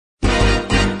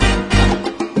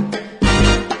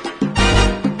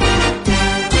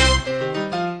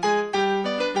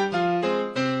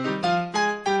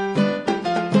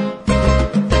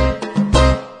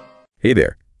Hey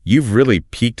there. You've really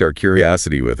piqued our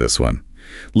curiosity with this one.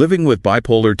 Living with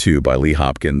Bipolar II by Lee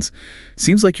Hopkins.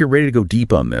 Seems like you're ready to go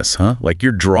deep on this, huh? Like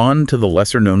you're drawn to the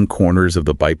lesser-known corners of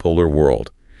the bipolar world.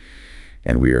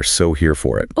 And we are so here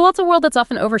for it. Well, it's a world that's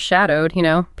often overshadowed,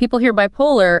 People hear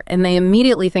bipolar and they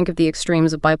immediately think of the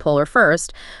extremes of bipolar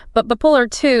first. But bipolar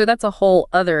II, that's a whole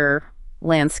other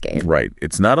landscape. Right.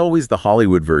 It's not always the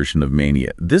Hollywood version of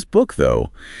mania. This book, though,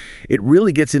 it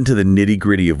really gets into the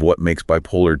nitty-gritty of what makes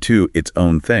bipolar II its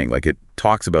own thing. Like it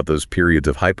talks about those periods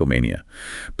of hypomania.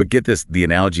 But get this, the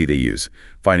analogy they use,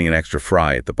 finding an extra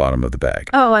fry at the bottom of the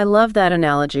bag. Oh, I love that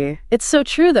analogy. It's so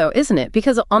true, though, isn't it?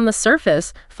 Because on the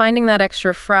surface, finding that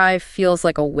extra fry feels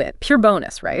like a whip, pure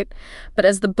bonus, right? But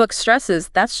as the book stresses,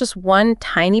 that's just one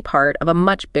tiny part of a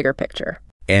much bigger picture.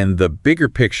 And the bigger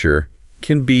picture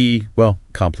can be, well,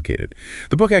 complicated.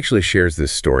 The book actually shares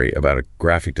this story about a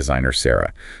graphic designer,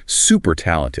 Sarah. Super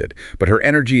talented, but her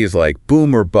energy is like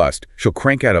boom or bust. She'll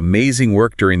crank out amazing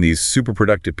work during these super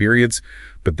productive periods,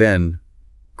 but then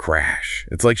crash.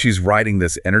 It's like she's riding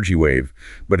this energy wave,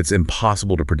 but it's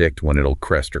impossible to predict when it'll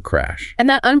crest or crash. And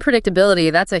that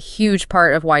unpredictability, that's a huge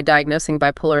part of why diagnosing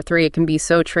bipolar III can be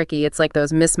so tricky. It's like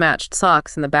those mismatched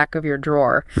socks in the back of your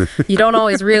drawer. You don't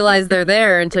always realize they're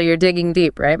there until you're digging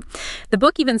deep, right? The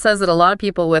book even says that a lot of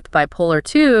people with bipolar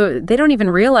II, they don't even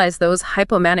realize those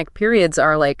hypomanic periods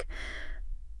are like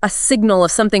a signal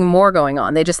of something more going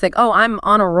on. They just think, oh, I'm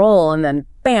on a roll, and then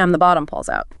bam, the bottom falls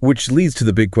out. Which leads to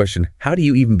the big question, how do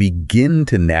you even begin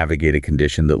to navigate a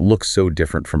condition that looks so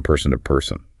different from person to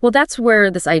person? Well, that's where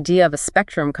this idea of a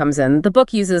spectrum comes in. The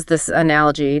book uses this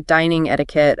analogy, dining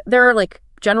etiquette. There are like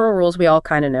general rules we all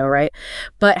kind of know, right?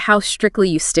 But how strictly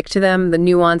you stick to them, the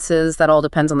nuances, that all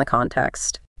depends on the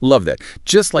context. Love that.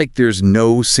 Just like there's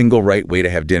no single right way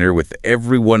to have dinner with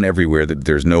everyone everywhere, that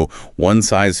there's no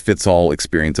one-size-fits-all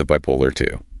experience of bipolar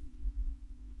II.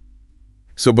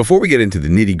 So before we get into the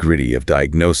nitty-gritty of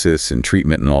diagnosis and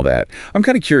treatment and all that, I'm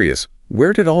kind of curious,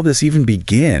 where did all this even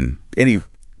begin? Any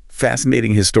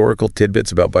fascinating historical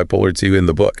tidbits about bipolar II in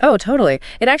the book? Oh, totally.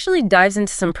 It actually dives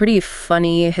into some pretty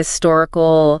funny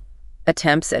historical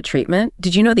attempts at treatment.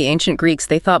 Did you know the ancient Greeks,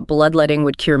 they thought bloodletting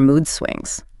would cure mood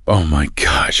swings? Oh my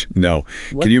gosh, no.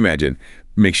 What? Can you imagine?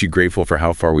 Makes you grateful for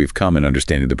how far we've come in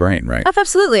understanding the brain, right? Oh,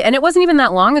 absolutely. And it wasn't even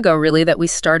that long ago, really, that we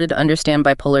started to understand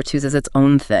bipolar II as its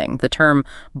own thing. The term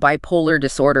bipolar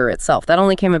disorder itself, that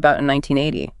only came about in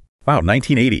 1980. Wow,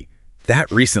 1980. That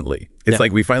recently. It's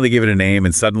like we finally gave it a name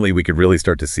and suddenly we could really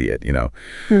start to see it,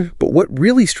 But what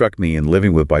really struck me in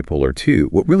living with bipolar II,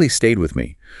 what really stayed with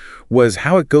me, was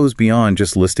how it goes beyond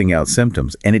just listing out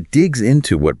symptoms, and it digs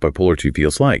into what bipolar II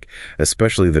feels like,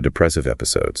 especially the depressive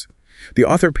episodes. The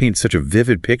author paints such a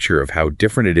vivid picture of how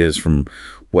different it is from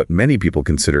what many people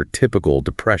consider typical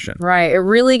depression. Right. It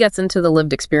really gets into the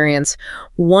lived experience.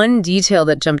 One detail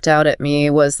that jumped out at me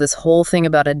was this whole thing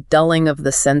about a dulling of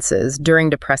the senses during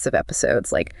depressive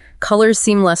episodes. Like, colors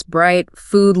seem less bright,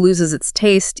 food loses its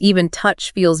taste, even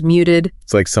touch feels muted.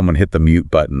 It's like someone hit the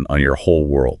mute button on your whole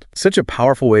world. Such a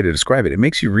powerful way to describe it. It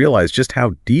makes you realize just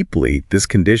how deeply this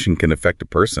condition can affect a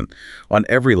person on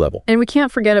every level. And we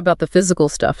can't forget about the physical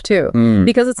stuff, too,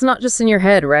 because it's not just in your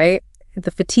head, right?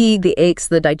 The fatigue, the aches,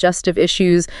 the digestive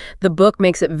issues. The book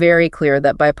makes it very clear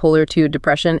that bipolar II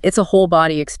depression, it's a whole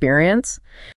body experience.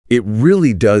 It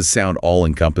really does sound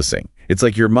all-encompassing. It's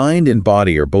like your mind and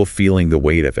body are both feeling the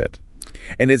weight of it.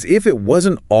 And as if it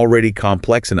wasn't already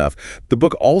complex enough, the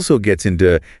book also gets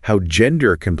into how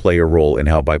gender can play a role in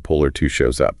how bipolar II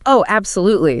shows up. Oh,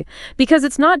 absolutely. Because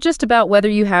it's not just about whether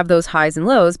you have those highs and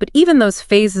lows, but even those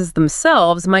phases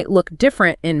themselves might look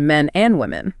different in men and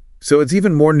women. So it's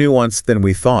even more nuanced than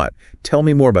we thought. Tell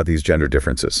me more about these gender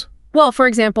differences. Well, for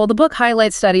example, the book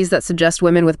highlights studies that suggest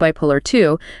women with bipolar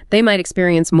II, they might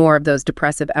experience more of those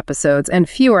depressive episodes and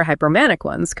fewer hypomanic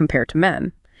ones compared to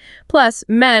men. Plus,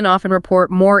 men often report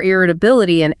more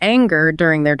irritability and anger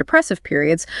during their depressive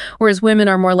periods, whereas women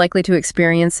are more likely to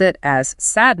experience it as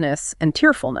sadness and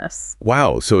tearfulness.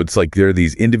 Wow, so it's like there are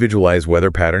these individualized weather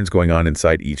patterns going on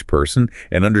inside each person,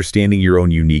 and understanding your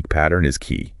own unique pattern is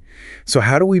key. So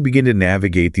how do we begin to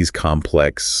navigate these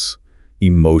complex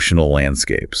emotional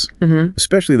landscapes,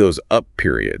 especially those up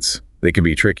periods? They can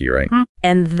be tricky, right?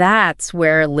 And that's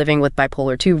where living with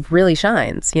bipolar II really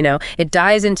shines. It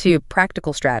dives into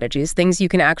practical strategies, things you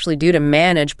can actually do to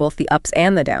manage both the ups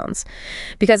and the downs.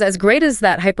 Because as great as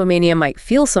that hypomania might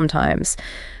feel sometimes,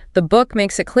 the book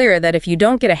makes it clear that if you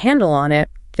don't get a handle on it,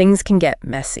 things can get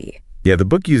messy. Yeah, the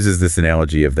book uses this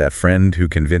analogy of that friend who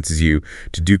convinces you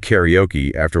to do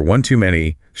karaoke after one too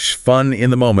many Fun in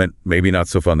the moment, maybe not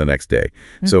so fun the next day.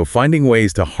 So finding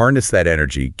ways to harness that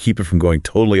energy, keep it from going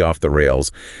totally off the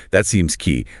rails, that seems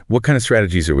key. What kind of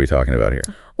strategies are we talking about here?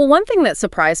 Well, one thing that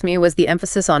surprised me was the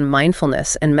emphasis on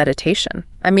mindfulness and meditation.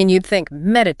 I mean, you'd think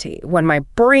meditate when my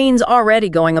brain's already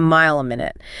going a mile a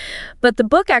minute. But the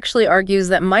book actually argues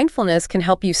that mindfulness can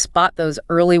help you spot those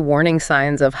early warning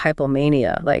signs of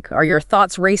hypomania. Like, are your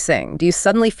thoughts racing? Do you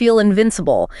suddenly feel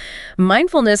invincible?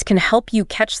 Mindfulness can help you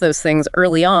catch those things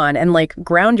early on and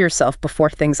ground yourself before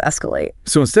things escalate.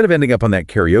 So instead of ending up on that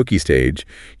karaoke stage,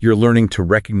 you're learning to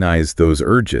recognize those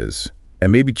urges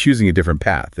and maybe choosing a different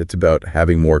path. It's about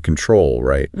having more control,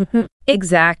 right?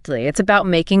 Exactly. It's about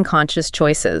making conscious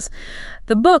choices.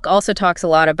 The book also talks a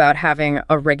lot about having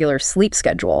a regular sleep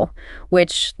schedule,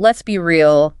 which, let's be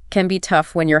real, can be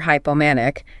tough when you're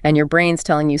hypomanic and your brain's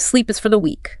telling you sleep is for the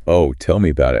weak. Oh, tell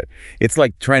me about it. It's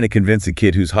like trying to convince a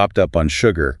kid who's hopped up on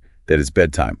sugar that it's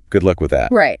bedtime. Good luck with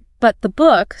that. Right. But the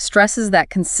book stresses that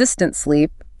consistent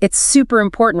sleep, it's super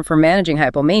important for managing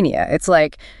hypomania. It's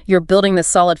like you're building this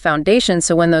solid foundation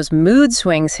so when those mood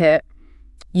swings hit,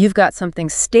 you've got something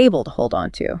stable to hold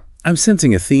on to. I'm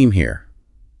sensing a theme here.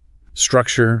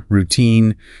 Structure,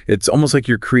 routine. It's almost like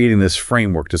you're creating this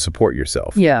framework to support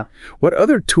yourself. Yeah. What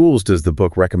other tools does the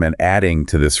book recommend adding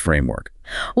to this framework?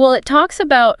 Well, it talks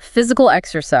about physical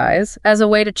exercise as a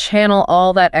way to channel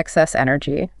all that excess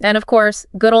energy. And of course,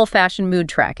 good old-fashioned mood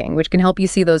tracking, which can help you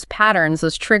see those patterns,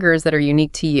 those triggers that are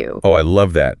unique to you. Oh, I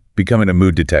love that. Becoming a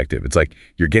mood detective. It's like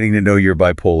you're getting to know your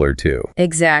bipolar too.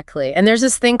 Exactly. And there's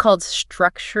this thing called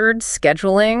structured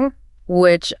scheduling,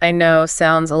 which I know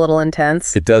sounds a little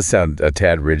intense. It does sound a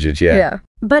tad rigid, yeah.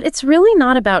 But it's really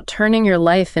not about turning your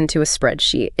life into a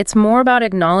spreadsheet. It's more about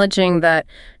acknowledging that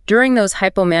during those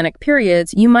hypomanic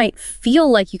periods, you might feel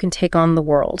like you can take on the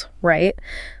world, right?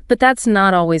 But that's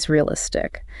not always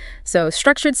realistic. So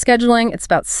structured scheduling, it's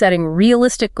about setting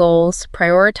realistic goals,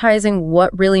 prioritizing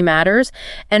what really matters,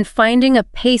 and finding a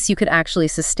pace you could actually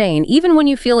sustain, even when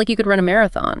you feel like you could run a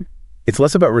marathon. It's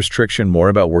less about restriction, more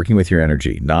about working with your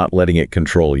energy, not letting it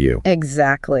control you.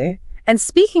 Exactly. And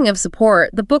speaking of support,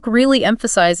 the book really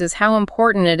emphasizes how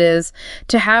important it is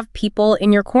to have people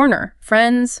in your corner.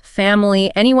 Friends,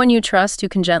 family, anyone you trust who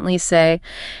can gently say,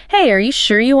 hey, are you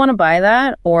sure you want to buy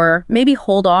that? Or maybe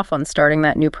hold off on starting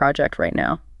that new project right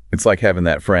now. It's like having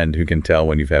that friend who can tell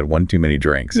when you've had one too many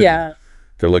drinks. Yeah.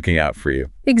 They're looking out for you.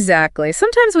 Exactly.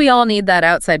 Sometimes we all need that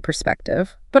outside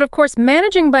perspective. But of course,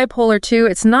 managing bipolar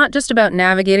II, it's not just about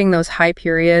navigating those high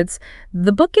periods.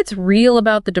 The book gets real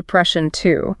about the depression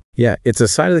too. Yeah, it's a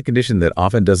side of the condition that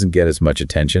often doesn't get as much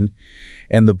attention.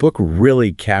 And the book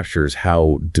really captures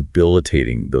how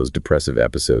debilitating those depressive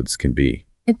episodes can be.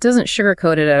 It doesn't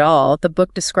sugarcoat it at all. The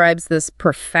book describes this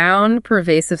profound,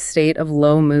 pervasive state of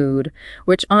low mood,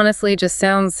 which honestly just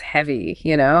sounds heavy,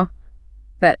 you know?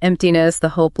 That emptiness, the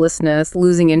hopelessness,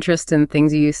 losing interest in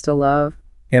things you used to love.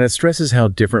 And it stresses how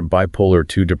different bipolar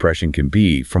II depression can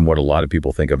be from what a lot of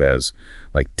people think of as,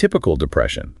 typical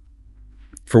depression.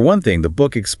 For one thing, the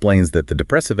book explains that the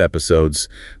depressive episodes,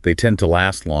 they tend to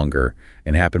last longer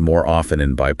and happen more often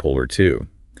in bipolar II.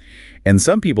 And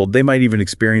some people, they might even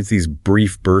experience these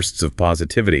brief bursts of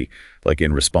positivity, like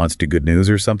in response to good news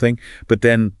or something, but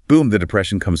then, boom, the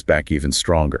depression comes back even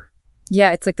stronger.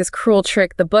 Yeah, it's like this cruel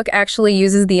trick. The book actually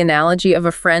uses the analogy of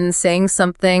a friend saying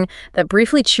something that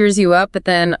briefly cheers you up, but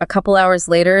then a couple hours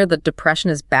later, the depression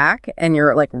is back and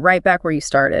you're right back where you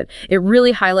started. It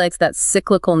really highlights that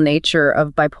cyclical nature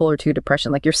of bipolar II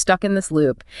depression. You're stuck in this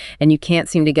loop and you can't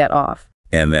seem to get off.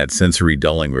 And that sensory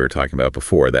dulling we were talking about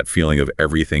before, that feeling of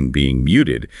everything being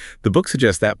muted, the book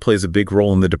suggests that plays a big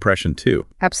role in the depression too.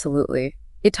 Absolutely.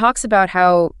 It talks about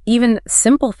how even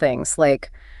simple things like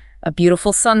a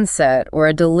beautiful sunset or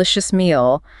a delicious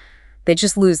meal, they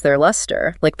just lose their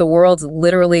luster. The world's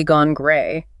literally gone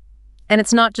gray. And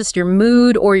it's not just your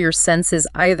mood or your senses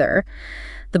either.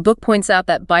 The book points out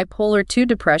that bipolar II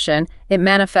depression, it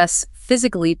manifests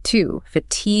physically too.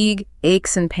 Fatigue,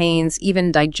 aches and pains,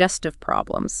 even digestive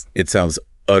problems. It sounds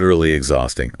utterly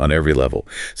exhausting on every level.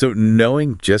 So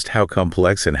knowing just how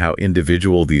complex and how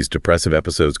individual these depressive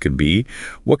episodes can be,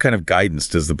 what kind of guidance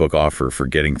does the book offer for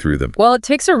getting through them? Well, it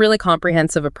takes a really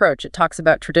comprehensive approach. It talks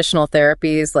about traditional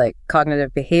therapies like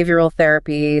cognitive behavioral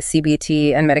therapy,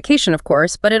 CBT, and medication, of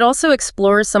course, but it also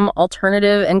explores some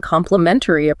alternative and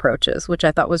complementary approaches, which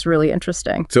I thought was really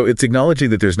interesting. So it's acknowledging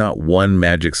that there's not one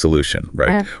magic solution,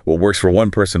 right? What works for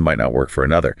one person might not work for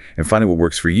another. And finding what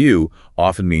works for you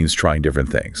often means trying different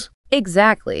things.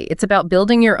 Exactly. It's about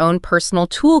building your own personal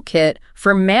toolkit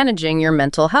for managing your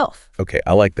mental health. Okay,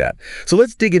 I like that. So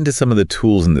let's dig into some of the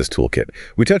tools in this toolkit.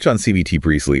 We touched on CBT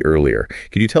briefly earlier.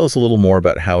 Can you tell us a little more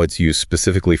about how it's used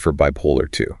specifically for bipolar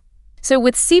II? So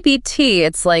with CBT,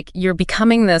 it's like you're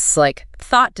becoming this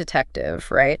thought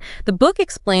detective, right? The book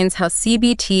explains how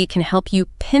CBT can help you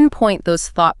pinpoint those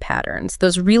thought patterns,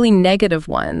 those really negative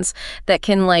ones that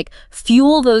can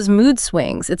fuel those mood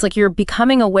swings. It's like you're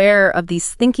becoming aware of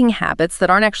these thinking habits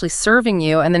that aren't actually serving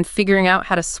you and then figuring out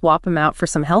how to swap them out for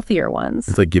some healthier ones.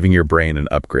 It's like giving your brain an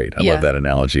upgrade. I love that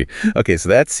analogy. Okay, so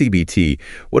that's CBT.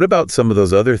 What about some of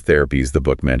those other therapies the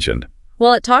book mentioned?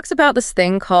 Well, it talks about this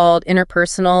thing called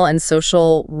interpersonal and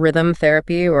social rhythm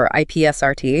therapy, or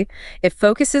IPSRT. It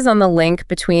focuses on the link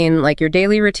between your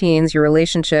daily routines, your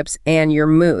relationships, and your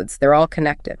moods. They're all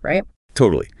connected, right?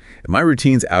 Totally. If my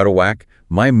routine's out of whack,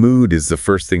 my mood is the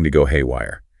first thing to go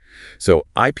haywire. So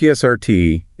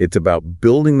IPSRT, it's about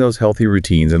building those healthy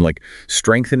routines and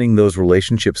strengthening those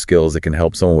relationship skills that can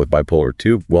help someone with bipolar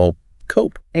II,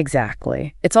 cope.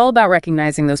 Exactly. It's all about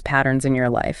recognizing those patterns in your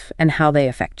life and how they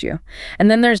affect you.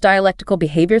 And then there's dialectical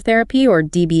behavior therapy, or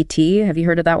DBT. Have you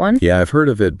heard of that one? Yeah, I've heard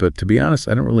of it, but to be honest,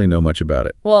 I don't really know much about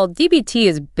it. Well, DBT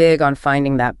is big on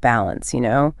finding that balance,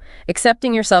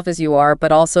 accepting yourself as you are,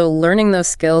 but also learning those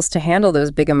skills to handle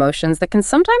those big emotions that can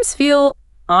sometimes feel,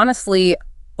 honestly,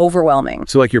 overwhelming.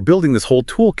 So you're building this whole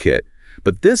toolkit,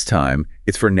 but this time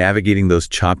it's for navigating those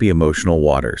choppy emotional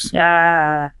waters.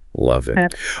 Yeah. Love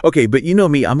it. Okay, but you know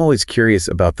me, I'm always curious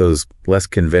about those less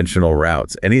conventional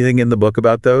routes. Anything in the book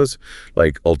about those?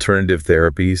 Like alternative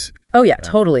therapies? Oh yeah,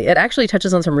 totally. It actually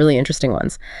touches on some really interesting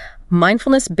ones.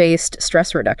 Mindfulness-based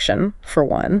stress reduction, for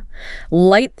one.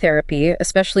 Light therapy,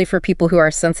 especially for people who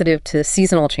are sensitive to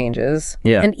seasonal changes.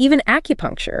 Yeah. And even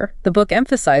acupuncture. The book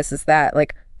emphasizes that,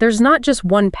 there's not just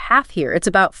one path here. It's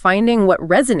about finding what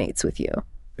resonates with you.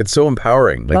 It's so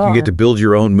empowering. You get to build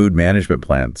your own mood management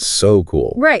plan. So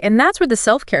cool. Right. And that's where the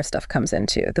self-care stuff comes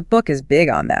into. The book is big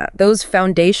on that. Those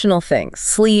foundational things,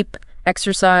 sleep,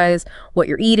 exercise, what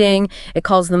you're eating. It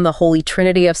calls them the holy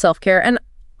trinity of self-care. And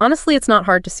honestly, it's not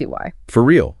hard to see why. For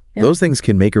real. Yeah. Those things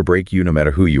can make or break you no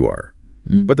matter who you are.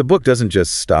 But the book doesn't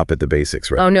just stop at the basics,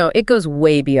 right? Oh, no, it goes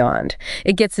way beyond.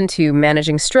 It gets into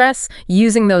managing stress,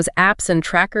 using those apps and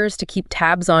trackers to keep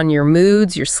tabs on your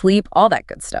moods, your sleep, all that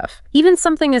good stuff. Even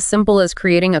something as simple as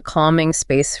creating a calming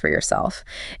space for yourself.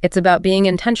 It's about being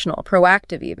intentional,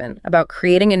 proactive even, about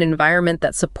creating an environment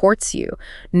that supports you,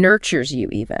 nurtures you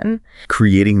even.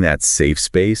 Creating that safe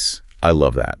space, I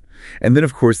love that. And then,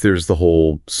 of course, there's the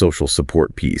whole social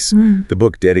support piece. The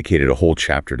book dedicated a whole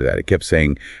chapter to that. It kept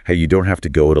saying how you don't have to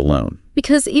go it alone.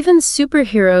 Because even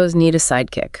superheroes need a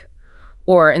sidekick.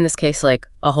 Or, in this case,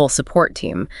 a whole support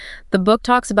team. The book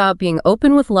talks about being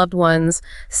open with loved ones,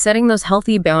 setting those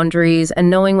healthy boundaries,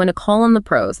 and knowing when to call on the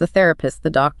pros, the therapists,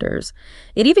 the doctors.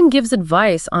 It even gives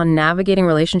advice on navigating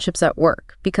relationships at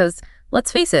work. Because,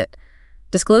 let's face it,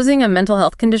 disclosing a mental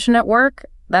health condition at work,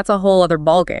 that's a whole other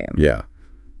ballgame. Yeah.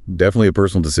 Definitely a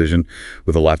personal decision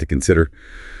with a lot to consider.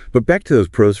 But back to those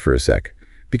pros for a sec,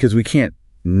 because we can't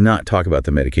not talk about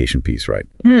the medication piece, right?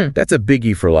 That's a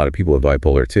biggie for a lot of people with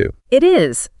bipolar II. It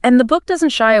is. And the book doesn't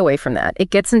shy away from that. It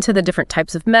gets into the different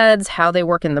types of meds, how they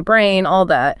work in the brain, all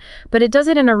that. But it does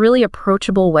it in a really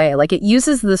approachable way. It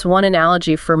uses this one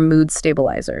analogy for mood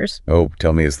stabilizers. Oh,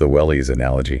 tell me it's the wellies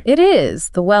analogy. It is,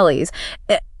 the wellies.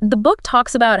 The book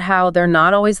talks about how they're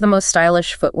not always the most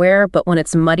stylish footwear, but when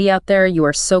it's muddy out there, you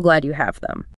are so glad you have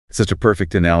them. Such a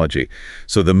perfect analogy.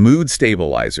 So the mood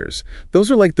stabilizers,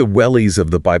 those are like the wellies of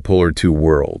the bipolar II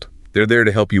world. They're there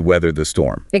to help you weather the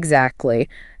storm. Exactly.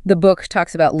 The book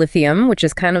talks about lithium, which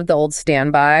is kind of the old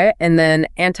standby, and then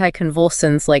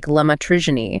anticonvulsants like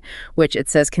lamotrigine, which it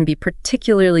says can be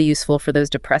particularly useful for those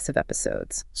depressive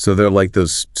episodes. So they're like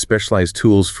those specialized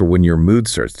tools for when your mood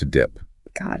starts to dip.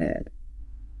 Got it.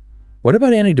 What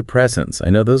about antidepressants? I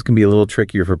know those can be a little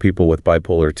trickier for people with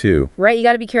bipolar II. Right, you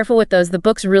got to be careful with those. The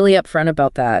book's really upfront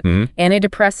about that.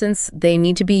 Antidepressants, they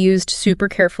need to be used super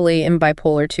carefully in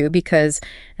bipolar II because,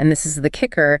 and this is the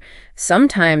kicker,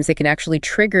 sometimes they can actually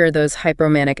trigger those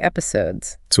hypomanic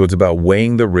episodes. So it's about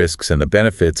weighing the risks and the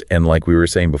benefits, and like we were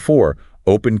saying before,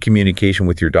 open communication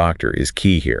with your doctor is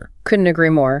key here. Couldn't agree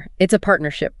more. It's a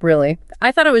partnership, really.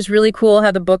 I thought it was really cool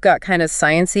how the book got kind of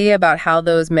sciencey about how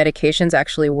those medications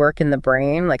actually work in the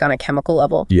brain, on a chemical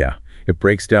level. Yeah, it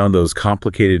breaks down those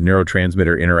complicated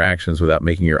neurotransmitter interactions without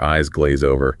making your eyes glaze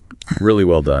over. Really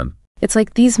well done. It's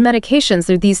like these medications,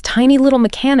 they're these tiny little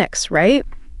mechanics, right?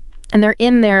 And they're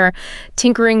in there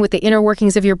tinkering with the inner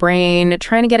workings of your brain,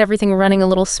 trying to get everything running a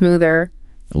little smoother.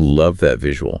 Love that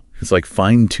visual. It's like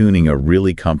fine-tuning a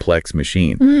really complex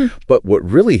machine. But what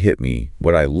really hit me,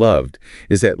 what I loved,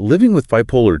 is that living with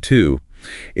bipolar II,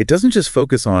 it doesn't just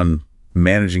focus on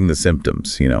managing the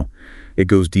symptoms, It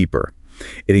goes deeper.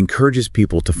 It encourages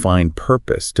people to find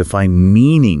purpose, to find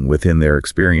meaning within their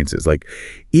experiences. Like,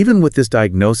 even with this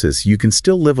diagnosis, you can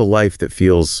still live a life that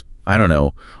feels,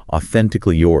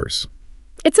 authentically yours.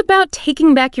 It's about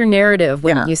taking back your narrative,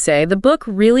 wouldn't you say? The book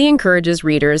really encourages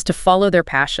readers to follow their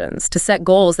passions, to set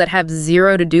goals that have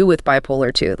zero to do with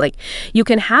bipolar II. Like, you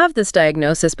can have this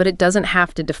diagnosis, but it doesn't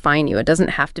have to define you. It doesn't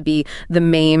have to be the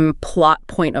main plot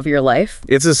point of your life.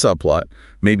 It's a subplot,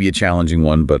 maybe a challenging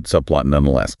one, but subplot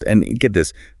nonetheless. And get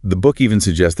this, the book even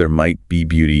suggests there might be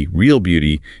beauty, real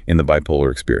beauty, in the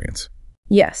bipolar experience.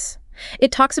 Yes.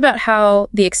 It talks about how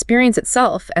the experience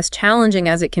itself, as challenging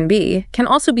as it can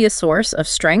also be a source of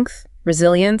strength,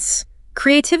 resilience,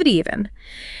 creativity even.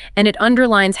 And it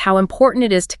underlines how important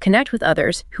it is to connect with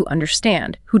others who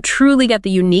understand, who truly get the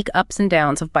unique ups and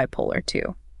downs of bipolar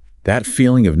II. That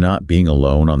feeling of not being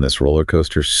alone on this roller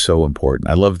coaster is so important.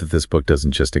 I love that this book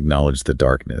doesn't just acknowledge the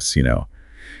darkness,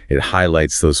 It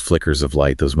highlights those flickers of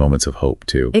light, those moments of hope,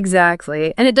 too.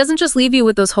 Exactly. And it doesn't just leave you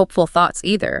with those hopeful thoughts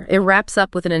either. It wraps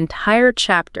up with an entire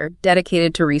chapter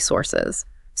dedicated to resources,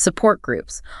 support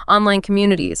groups, online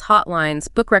communities, hotlines,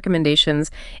 book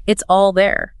recommendations. It's all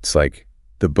there. It's like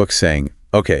the book saying,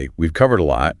 okay, we've covered a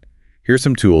lot. Here's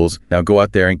some tools. Now go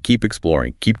out there and keep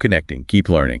exploring, keep connecting, keep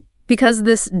learning. Because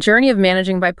this journey of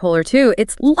managing bipolar II,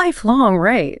 it's lifelong,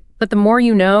 right? But the more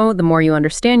you know, the more you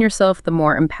understand yourself, the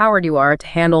more empowered you are to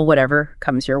handle whatever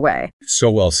comes your way.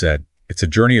 So well said. It's a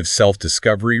journey of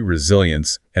self-discovery,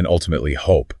 resilience, and ultimately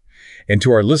hope. And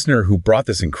to our listener who brought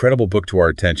this incredible book to our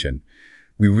attention,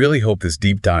 we really hope this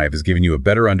deep dive has given you a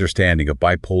better understanding of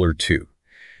bipolar II.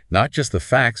 Not just the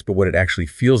facts, but what it actually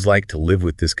feels like to live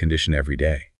with this condition every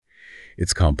day.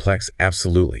 It's complex,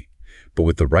 absolutely. But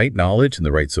with the right knowledge and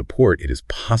the right support, it is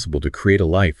possible to create a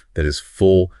life that is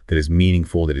full, that is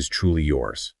meaningful, that is truly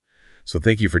yours. So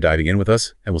thank you for diving in with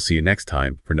us, and we'll see you next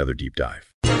time for another deep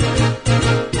dive.